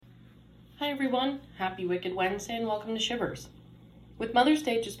Hi everyone, happy Wicked Wednesday and welcome to Shivers. With Mother's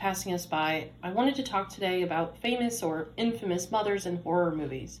Day just passing us by, I wanted to talk today about famous or infamous mothers in horror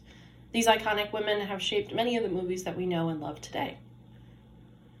movies. These iconic women have shaped many of the movies that we know and love today.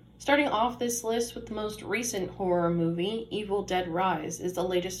 Starting off this list with the most recent horror movie, Evil Dead Rise, is the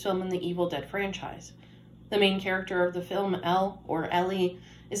latest film in the Evil Dead franchise. The main character of the film, Elle, or Ellie,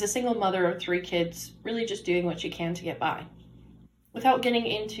 is a single mother of 3 kids, really just doing what she can to get by. Without getting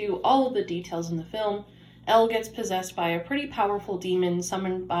into all of the details in the film, Elle gets possessed by a pretty powerful demon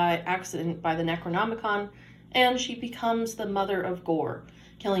summoned by accident by the Necronomicon, and she becomes the mother of gore,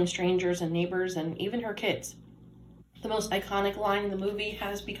 killing strangers and neighbors and even her kids. The most iconic line in the movie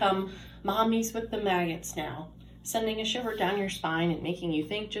has become, "Mommy's with the maggots now," sending a shiver down your spine and making you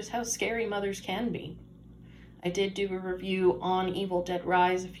think just how scary mothers can be. I did do a review on Evil Dead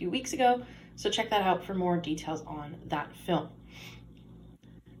Rise a few weeks ago, so check that out for more details on that film.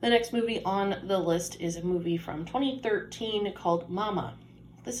 The next movie on the list is a movie from 2013 called Mama.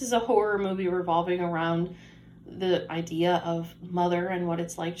 This is a horror movie revolving around the idea of mother and what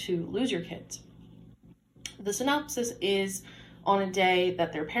it's like to lose your kids. The synopsis is, on a day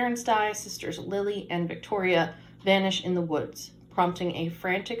that their parents die, sisters Lily and Victoria vanish in the woods, prompting a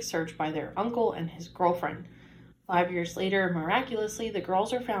frantic search by their uncle and his girlfriend. 5 years later, miraculously, the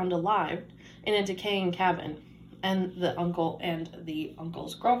girls are found alive in a decaying cabin, and the uncle and the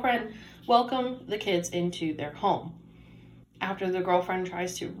uncle's girlfriend welcome the kids into their home. After the girlfriend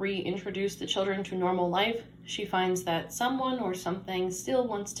tries to reintroduce the children to normal life, she finds that someone or something still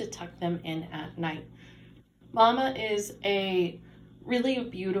wants to tuck them in at night. Mama is a really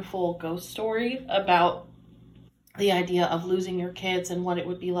beautiful ghost story about the idea of losing your kids and what it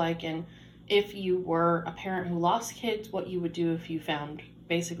would be like, and if you were a parent who lost kids, what you would do if you found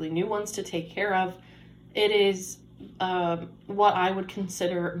basically new ones to take care of. It is what I would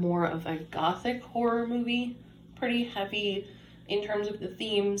consider more of a gothic horror movie, pretty heavy in terms of the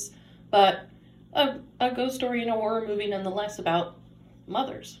themes, but a ghost story and a horror movie nonetheless about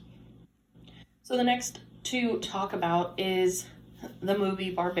mothers. So the next to talk about is the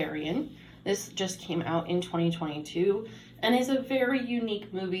movie Barbarian. This just came out in 2022 and is a very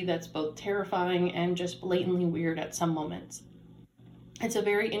unique movie that's both terrifying and just blatantly weird at some moments. It's a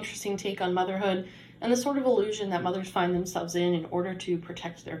very interesting take on motherhood and the sort of illusion that mothers find themselves in order to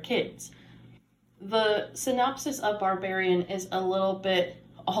protect their kids. The synopsis of Barbarian is a little bit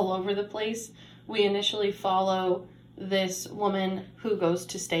all over the place. We initially follow this woman who goes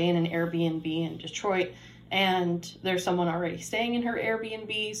to stay in an Airbnb in Detroit, and there's someone already staying in her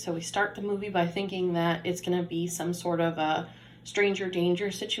Airbnb, so we start the movie by thinking that it's going to be some sort of a stranger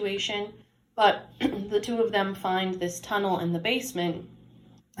danger situation, but the two of them find this tunnel in the basement,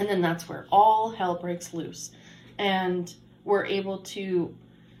 and then that's where all hell breaks loose. And we're able to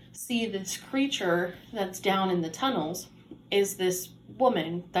see this creature that's down in the tunnels is this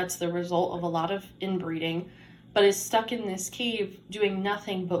woman that's the result of a lot of inbreeding, but is stuck in this cave doing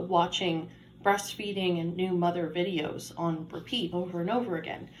nothing but watching breastfeeding and new mother videos on repeat over and over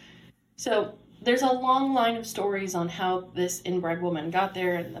again. So there's a long line of stories on how this inbred woman got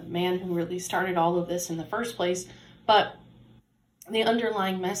there and the man who really started all of this in the first place, but the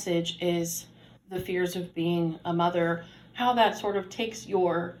underlying message is the fears of being a mother, how that sort of takes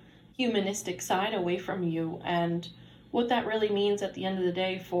your humanistic side away from you, and what that really means at the end of the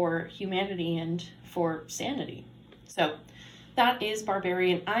day for humanity and for sanity. So that is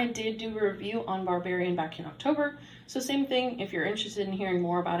Barbarian. I did do a review on Barbarian back in October, so same thing, if you're interested in hearing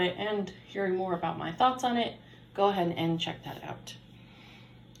more about it and hearing more about my thoughts on it, go ahead and check that out.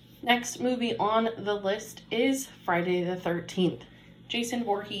 Next movie on the list is Friday the 13th. Jason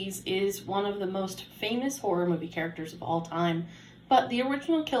Voorhees is one of the most famous horror movie characters of all time, but the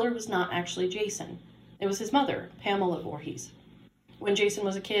original killer was not actually Jason. It was his mother, Pamela Voorhees. When Jason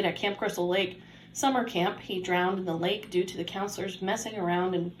was a kid at Camp Crystal Lake summer camp, he drowned in the lake due to the counselors messing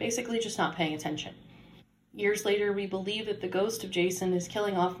around and basically just not paying attention. Years later, we believe that the ghost of Jason is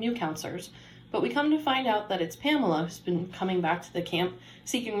killing off new counselors, but we come to find out that it's Pamela who's been coming back to the camp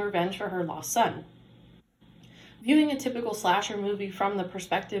seeking revenge for her lost son. Viewing a typical slasher movie from the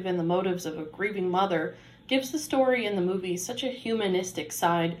perspective and the motives of a grieving mother gives the story and the movie such a humanistic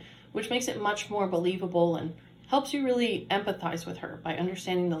side, which makes it much more believable and helps you really empathize with her by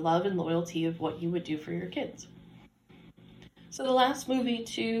understanding the love and loyalty of what you would do for your kids. So the last movie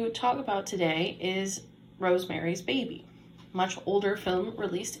to talk about today is Rosemary's Baby. Much older film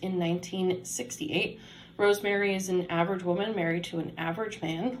released in 1968. Rosemary is an average woman married to an average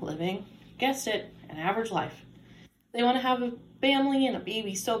man living, guessed it, an average life. They want to have a family and a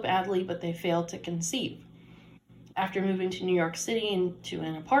baby so badly, but they fail to conceive. After moving to New York City into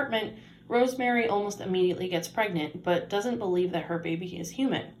an apartment, Rosemary almost immediately gets pregnant, but doesn't believe that her baby is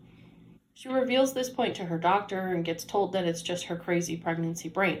human. She reveals this point to her doctor and gets told that it's just her crazy pregnancy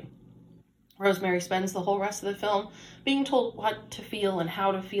brain. Rosemary spends the whole rest of the film being told what to feel and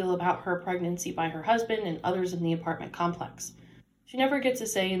how to feel about her pregnancy by her husband and others in the apartment complex. She never gets a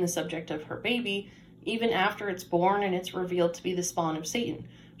say in the subject of her baby, even after it's born and it's revealed to be the spawn of Satan,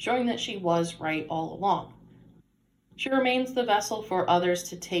 showing that she was right all along. She remains the vessel for others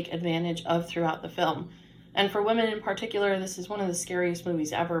to take advantage of throughout the film. And for women in particular, this is one of the scariest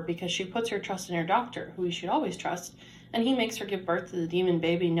movies ever because she puts her trust in her doctor, who we should always trust, and he makes her give birth to the demon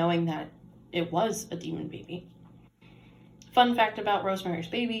baby knowing that it was a demon baby. Fun fact about Rosemary's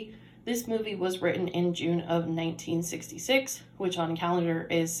Baby, this movie was written in June of 1966, which on calendar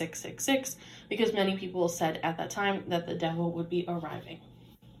is 666, because many people said at that time that the devil would be arriving.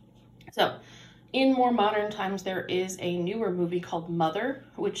 So, in more modern times, there is a newer movie called Mother,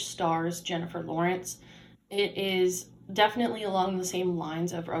 which stars Jennifer Lawrence. It is definitely along the same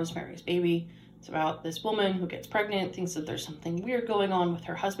lines of Rosemary's Baby. It's about this woman who gets pregnant, thinks that there's something weird going on with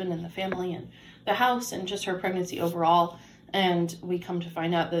her husband and the family and the house and just her pregnancy overall. And we come to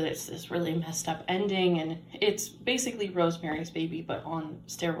find out that it's this really messed up ending, and it's basically Rosemary's Baby, but on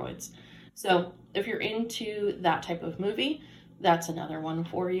steroids. So if you're into that type of movie, that's another one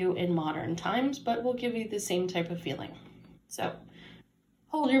for you in modern times, but will give you the same type of feeling. So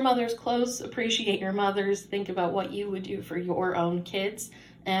hold your mothers close, appreciate your mothers, think about what you would do for your own kids,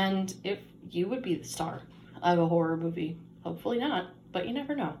 and if you would be the star of a horror movie. Hopefully not, but you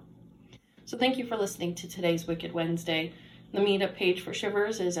never know. So thank you for listening to today's Wicked Wednesday. The meetup page for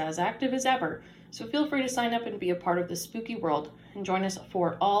Shivers is as active as ever, so feel free to sign up and be a part of the spooky world and join us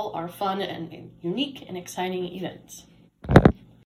for all our fun and unique and exciting events.